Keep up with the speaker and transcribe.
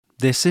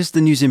This is the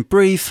news in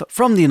brief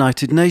from the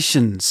United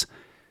Nations.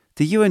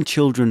 The UN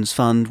Children's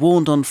Fund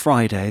warned on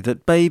Friday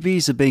that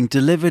babies are being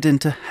delivered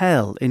into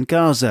hell in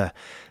Gaza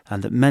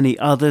and that many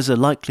others are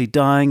likely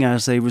dying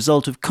as a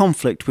result of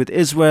conflict with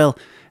Israel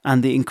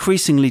and the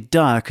increasingly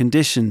dire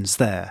conditions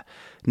there.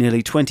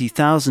 Nearly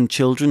 20,000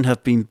 children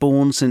have been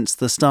born since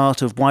the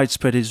start of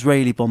widespread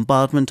Israeli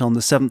bombardment on the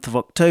 7th of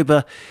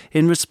October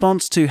in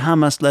response to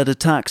Hamas-led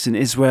attacks in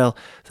Israel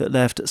that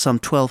left some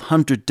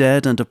 1,200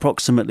 dead and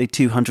approximately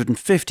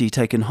 250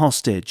 taken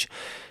hostage.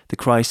 The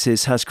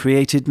crisis has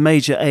created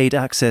major aid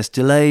access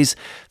delays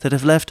that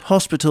have left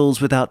hospitals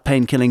without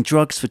pain-killing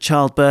drugs for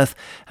childbirth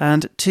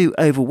and too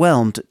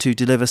overwhelmed to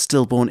deliver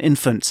stillborn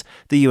infants,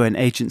 the UN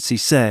agency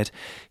said.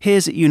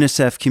 Here's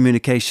UNICEF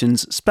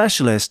communications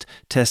specialist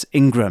Tess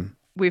Ingram.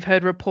 We've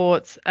heard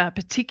reports,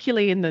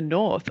 particularly in the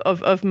north,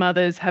 of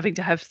mothers having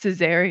to have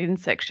caesarean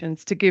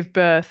sections to give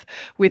birth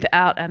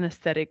without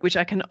anaesthetic, which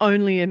I can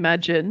only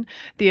imagine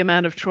the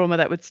amount of trauma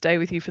that would stay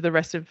with you for the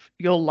rest of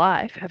your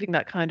life, having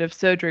that kind of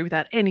surgery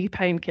without any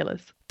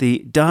painkillers.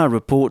 The dire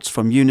reports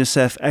from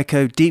UNICEF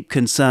echo deep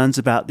concerns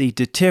about the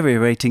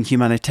deteriorating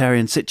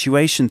humanitarian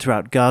situation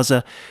throughout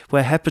Gaza,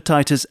 where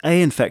hepatitis A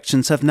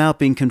infections have now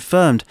been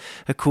confirmed,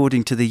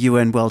 according to the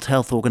UN World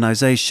Health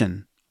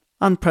Organization.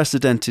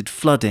 Unprecedented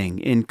flooding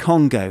in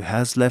Congo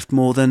has left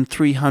more than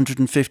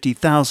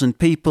 350,000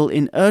 people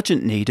in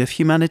urgent need of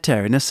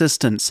humanitarian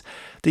assistance,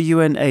 the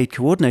UN Aid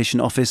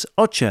Coordination Office,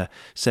 OCHA,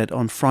 said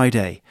on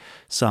Friday.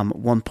 Some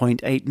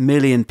 1.8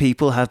 million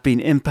people have been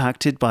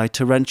impacted by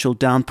torrential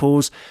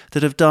downpours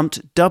that have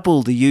dumped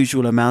double the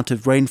usual amount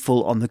of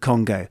rainfall on the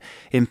Congo,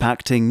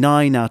 impacting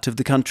 9 out of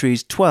the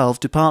country's 12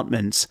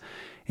 departments.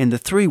 In the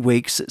 3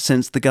 weeks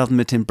since the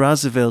government in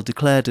Brazzaville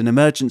declared an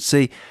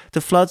emergency,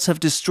 the floods have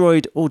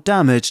destroyed or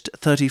damaged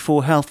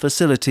 34 health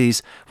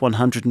facilities,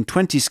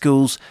 120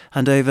 schools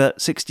and over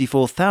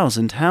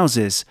 64,000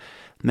 houses.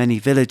 Many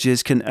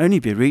villages can only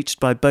be reached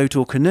by boat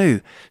or canoe,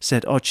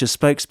 said OCHA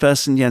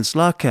spokesperson Jens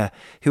Laker,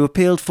 who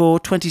appealed for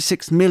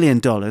 $26 million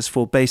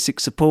for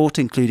basic support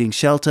including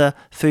shelter,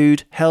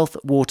 food, health,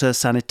 water,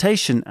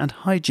 sanitation and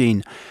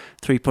hygiene.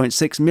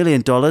 $3.6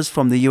 million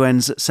from the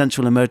UN's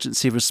Central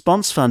Emergency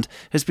Response Fund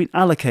has been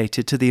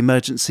allocated to the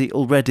emergency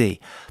already,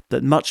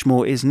 but much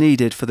more is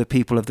needed for the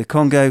people of the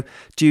Congo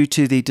due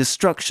to the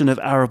destruction of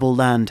arable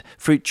land,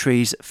 fruit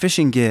trees,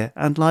 fishing gear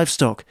and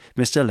livestock,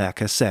 Mr.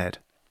 Laker said.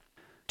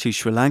 To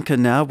Sri Lanka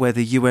now, where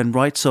the UN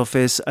Rights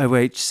Office,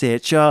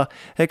 OHCHR,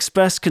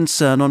 expressed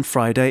concern on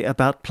Friday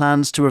about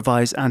plans to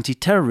revise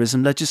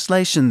anti-terrorism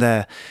legislation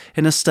there.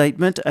 In a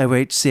statement,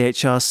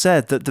 OHCHR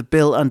said that the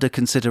bill under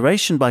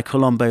consideration by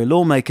Colombo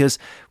lawmakers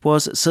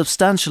was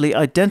substantially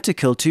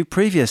identical to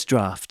previous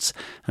drafts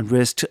and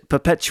risked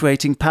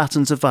perpetuating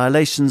patterns of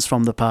violations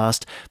from the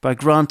past by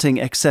granting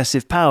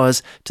excessive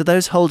powers to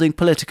those holding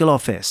political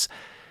office.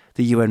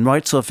 The UN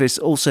Rights Office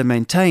also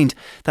maintained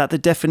that the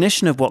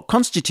definition of what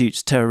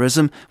constitutes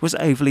terrorism was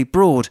overly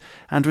broad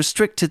and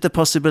restricted the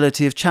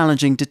possibility of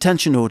challenging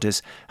detention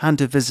orders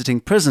and of visiting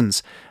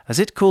prisons, as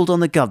it called on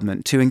the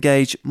government to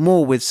engage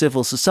more with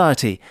civil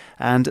society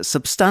and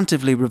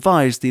substantively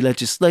revise the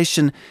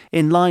legislation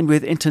in line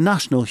with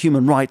international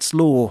human rights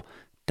law.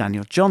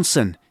 Daniel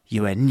Johnson,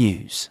 UN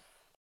News.